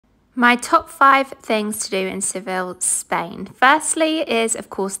My top 5 things to do in Seville, Spain. Firstly is, of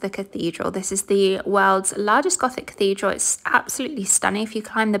course, the cathedral. This is the world's largest Gothic cathedral. It's absolutely stunning. If you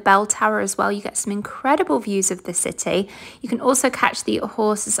climb the bell tower as well, you get some incredible views of the city. You can also catch the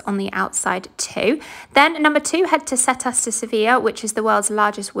horses on the outside too. Then number 2, head to Setas de Sevilla, which is the world's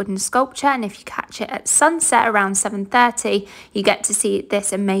largest wooden sculpture. And if you catch it at sunset around 7:30, you get to see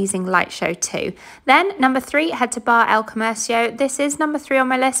this amazing light show too. Then number 3, head to Bar El Comercio. This is number 3 on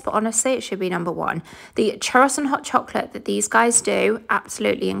my list, but honestly, it should be number 1. The churros and hot chocolate that these guys do,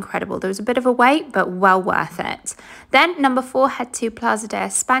 absolutely incredible. There was a bit of a wait, but well worth it. Then number 4, head to Plaza de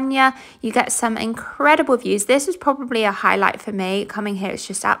España. You get some incredible views. This was probably a highlight for me. Coming here, it's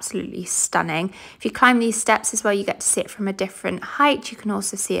just absolutely stunning. If you climb these steps as well, you get to see it from a different height. You can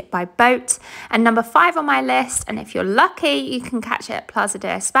also see it by boat. And number 5 on my list, and if you're lucky, you can catch it at Plaza de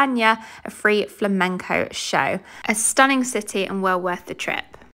España, a free flamenco show. A stunning city and well worth the trip.